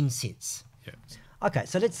where skin sits. Yeah. Okay,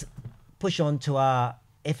 so let's push on to our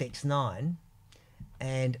FX9.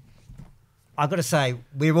 And I've got to say,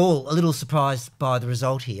 we're all a little surprised by the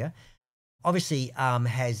result here. Obviously,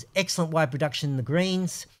 has excellent wide production in the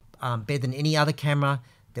greens, better than any other camera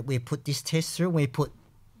that we've put this test through. We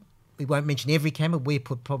won't mention every camera. We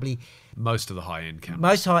put probably Most of the high-end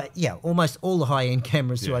cameras. almost all the high-end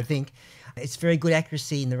cameras through, I think. It's very good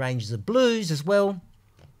accuracy in the ranges of blues as well.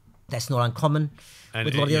 That's not uncommon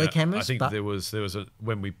with a lot of the other cameras. I think there was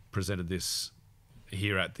when we presented this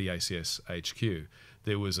here at the ACS HQ,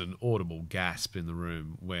 there was an audible gasp in the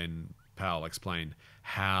room when Powell explained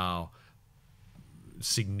how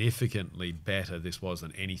significantly better this was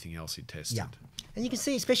than anything else he'd tested. Yeah. And you can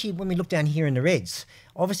see, especially when we look down here in the reds,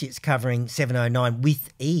 obviously it's covering 709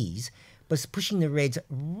 with ease, but it's pushing the reds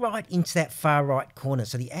right into that far right corner.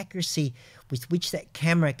 So the accuracy with which that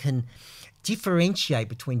camera can differentiate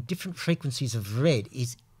between different frequencies of red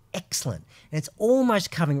is excellent. And it's almost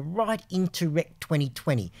coming right into Rec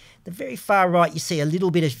 2020. The very far right, you see a little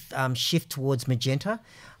bit of shift towards magenta,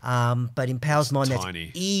 but in Powell's mind, tiny.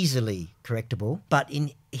 that's easily correctable. But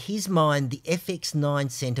in his mind, the FX9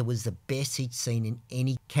 Center was the best he'd seen in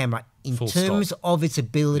any camera in Full terms stop. of its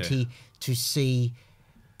ability to see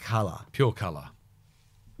color. Pure color.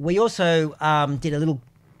 We also did a little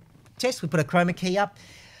test. We put a chroma key up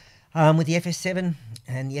with the FS7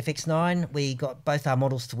 and the FX9. We got both our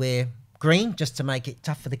models to wear green just to make it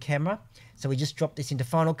tough for the camera. So we just dropped this into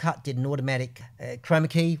Final Cut, did an automatic chroma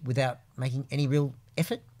key without making any real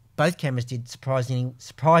effort. Both cameras did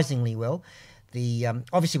surprisingly well. The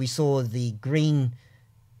obviously we saw the green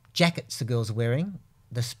jackets the girls are wearing.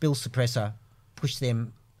 The spill suppressor pushed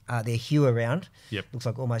them their hue around. Yep. Looks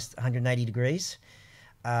like almost 180 degrees.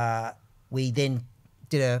 We then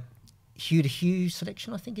did a hue to hue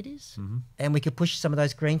selection, I think it is, and we could push some of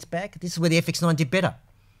those greens back. This is where the FX9 did better.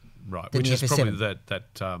 Right, than which the is FS7. probably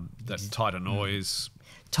that tighter noise.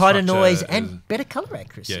 Tighter structure noise and better color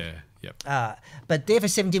accuracy. Yeah, yep. But the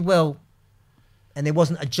FS7 did well, and there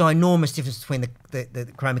wasn't a ginormous difference between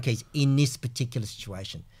the chroma keys in this particular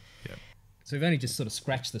situation. So we've only just sort of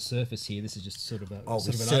scratched the surface here. This is just sort of an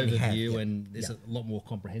certainly have, overview, yeah. and there's a lot more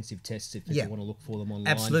comprehensive tests if you want to look for them online.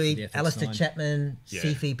 Absolutely. For the FX9. Alistair Chapman, Yeah.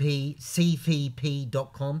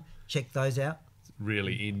 cvp.com. Check those out.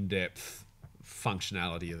 Really in-depth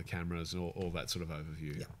functionality of the cameras and all that sort of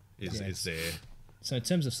overview is there. So in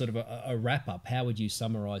terms of sort of a wrap-up, how would you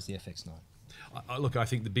summarise the FX9? Look, I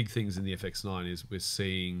think the big things in the FX9 is we're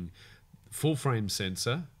seeing full-frame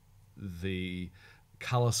sensor, the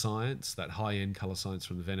color science, that high-end color science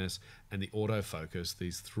from the Venice, and the autofocus,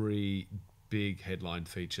 these three big headline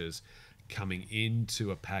features coming into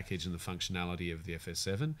a package and the functionality of the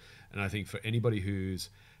FS7. And I think for anybody who's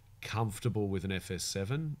comfortable with an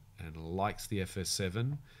FS7 and likes the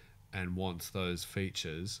FS7 and wants those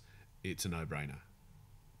features, it's a no-brainer.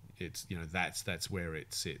 It's, that's where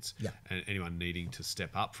it sits. Yeah. And anyone needing to step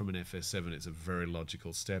up from an FS7, it's a very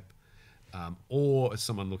logical step. Or as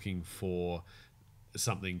someone looking for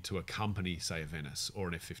something to accompany, say, a Venice or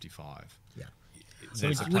an F55. Yeah. So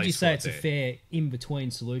would you say it's a fair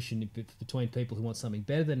in-between solution between people who want something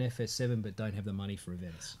better than FS7 but don't have the money for a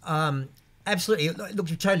Venice? Absolutely. Look,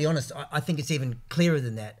 to be totally honest, I think it's even clearer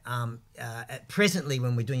than that. Presently,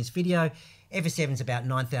 when we're doing this video, FS7 is about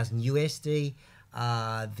 9,000 USD.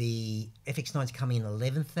 The FX9 is coming in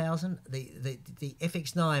 11,000. The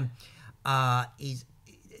FX9 is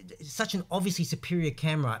such an obviously superior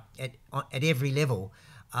camera at every level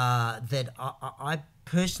that I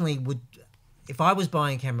personally would, if I was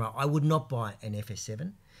buying a camera, I would not buy an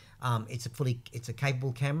FS7. It's a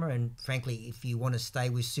capable camera, and frankly, if you want to stay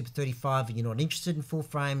with Super 35 and you're not interested in full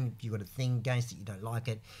frame, you've got a thing against it, you don't like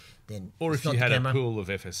it, then or it's if not you the had camera. a pool of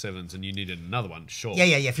FS7s and you needed another one, sure.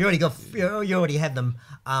 Yeah. If you already have them.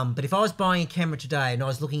 But if I was buying a camera today and I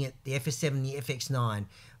was looking at the FS7 and the FX9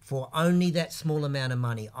 for only that small amount of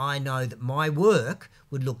money, I know that my work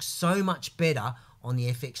would look so much better on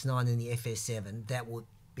the FX9 than the FS7. That would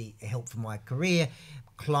be a help for my career,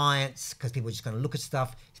 clients, because people are just going to look at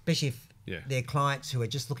stuff, especially if they're clients who are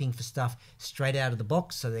just looking for stuff straight out of the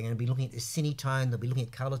box. So they're going to be looking at the cine tone, they'll be looking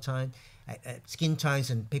at color tone, skin tones,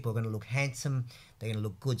 and people are going to look handsome. They're going to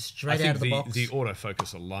look good I straight think out of the box. the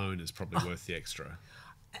autofocus alone is probably worth the extra.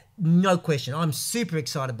 No question. I'm super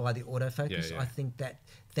excited by the autofocus. Yeah, yeah. I think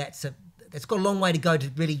that's got a long way to go to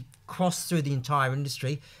really cross through the entire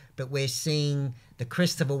industry, but we're seeing the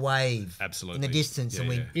crest of a wave Absolutely. in the distance, Yeah,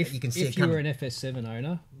 and yeah. you can see If it you were coming. an FS7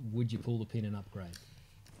 owner, would you pull the pin and upgrade?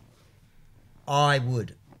 I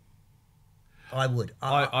would. I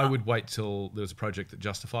would wait till there was a project that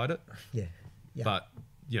justified it. Yeah. Yeah. But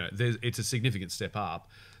it's a significant step up.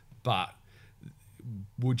 But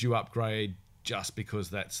would you upgrade just because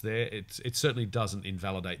that's there? It certainly doesn't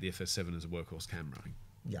invalidate the FS7 as a workhorse camera.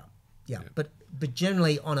 Yeah. But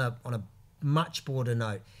generally, on a much broader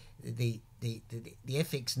note, the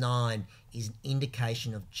FX9 is an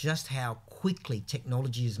indication of just how quickly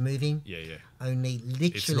technology is moving. Yeah, yeah. Only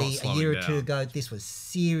literally a year or two down. ago, this was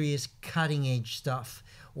serious cutting edge stuff.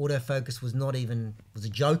 Autofocus was a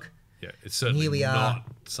joke. Yeah, it's certainly here we are. not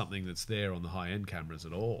something that's there on the high end cameras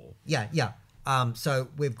at all. Yeah. So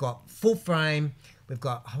we've got full frame. We've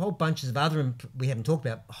got a whole bunches of other we haven't talked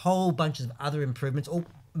about. A whole bunches of other improvements, all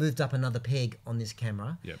moved up another peg on this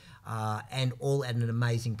camera. Yep. And all at an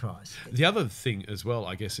amazing price. The other thing as well,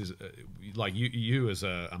 I guess, is like you as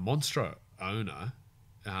a Monstro owner,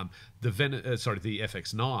 the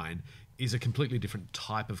FX9 is a completely different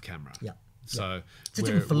type of camera. Yeah. So it's a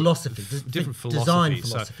different philosophy, different design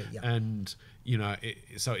philosophy. philosophy. So, Yeah. and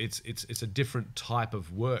so it's a different type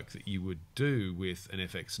of work that you would do with an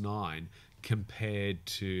FX9 compared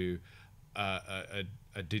to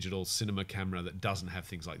a digital cinema camera that doesn't have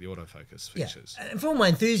things like the autofocus features. Yeah. And for all my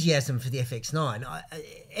enthusiasm for the FX9,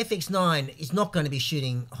 FX9 is not going to be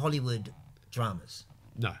shooting Hollywood dramas.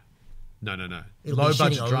 No. It'll Low be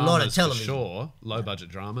shooting budget a lot of dramas for television. sure. Low budget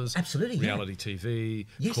dramas. Absolutely, yeah. Reality TV,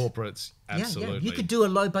 Yes. corporates, absolutely. Yeah. You could do a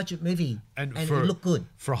low budget movie and it would look good.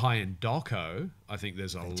 For a high end doco, I think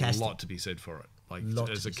there's a Fantastic. lot to be said for it. Like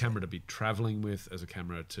Lot as to a be camera to be traveling with, as a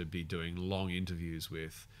camera to be doing long interviews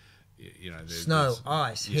with, Snow, there's-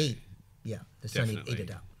 ice, yeah, heat. Yeah, the Sony definitely. eat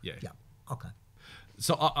it up. Yeah. Okay.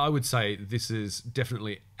 So I would say this is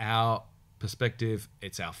definitely our perspective.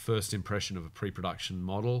 It's our first impression of a pre-production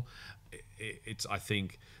model. It's I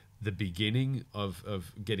think the beginning of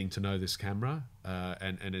getting to know this camera,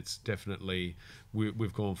 and it's definitely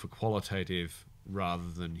we've gone for qualitative rather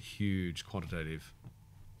than huge quantitative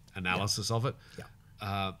analysis of it.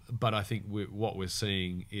 Yeah. But I think what we're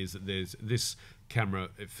seeing is that there's this camera.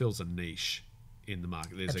 It fills a niche in the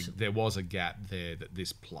market. There was a gap there that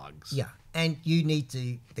this plugs. Yeah, and you need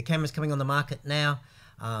to. The camera's coming on the market now.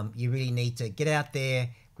 You really need to get out there,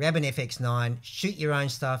 grab an FX9, shoot your own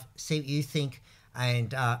stuff, see what you think,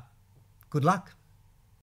 and good luck.